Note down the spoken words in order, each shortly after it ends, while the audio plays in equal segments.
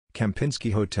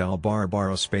Kempinski Hotel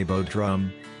Barbaros Bay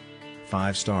Bodrum.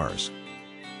 5 stars.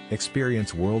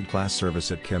 Experience world-class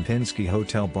service at Kempinski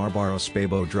Hotel Barbaros Bay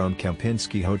Bodrum.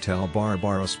 Kempinski Hotel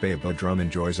Barbaros Bay Bodrum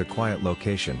enjoys a quiet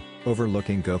location,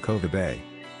 overlooking Gokova Bay.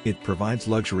 It provides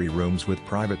luxury rooms with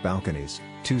private balconies,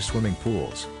 2 swimming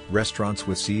pools, restaurants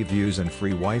with sea views and free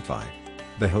Wi-Fi.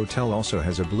 The hotel also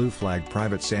has a blue flag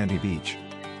private sandy beach.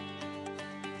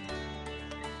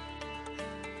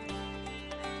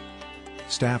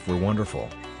 Staff were wonderful,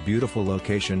 beautiful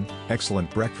location, excellent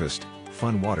breakfast,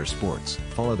 fun water sports.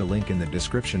 Follow the link in the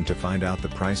description to find out the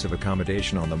price of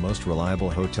accommodation on the most reliable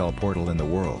hotel portal in the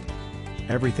world.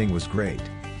 Everything was great.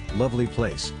 Lovely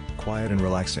place, quiet and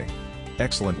relaxing.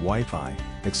 Excellent Wi-Fi,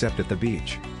 except at the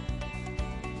beach.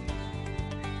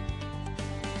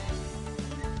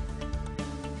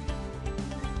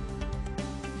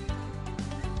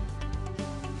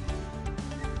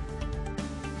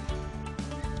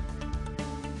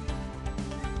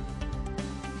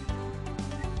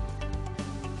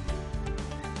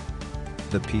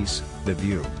 The peace, the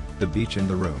view, the beach and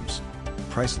the rooms.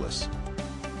 Priceless.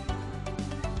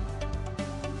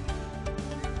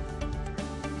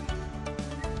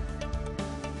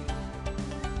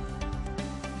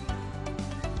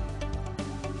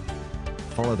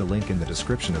 Follow the link in the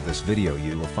description of this video.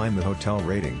 You will find the hotel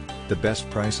rating, the best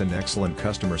price and excellent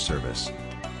customer service.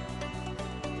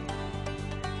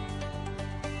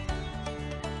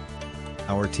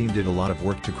 Our team did a lot of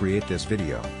work to create this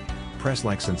video. Press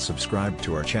likes and subscribe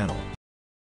to our channel.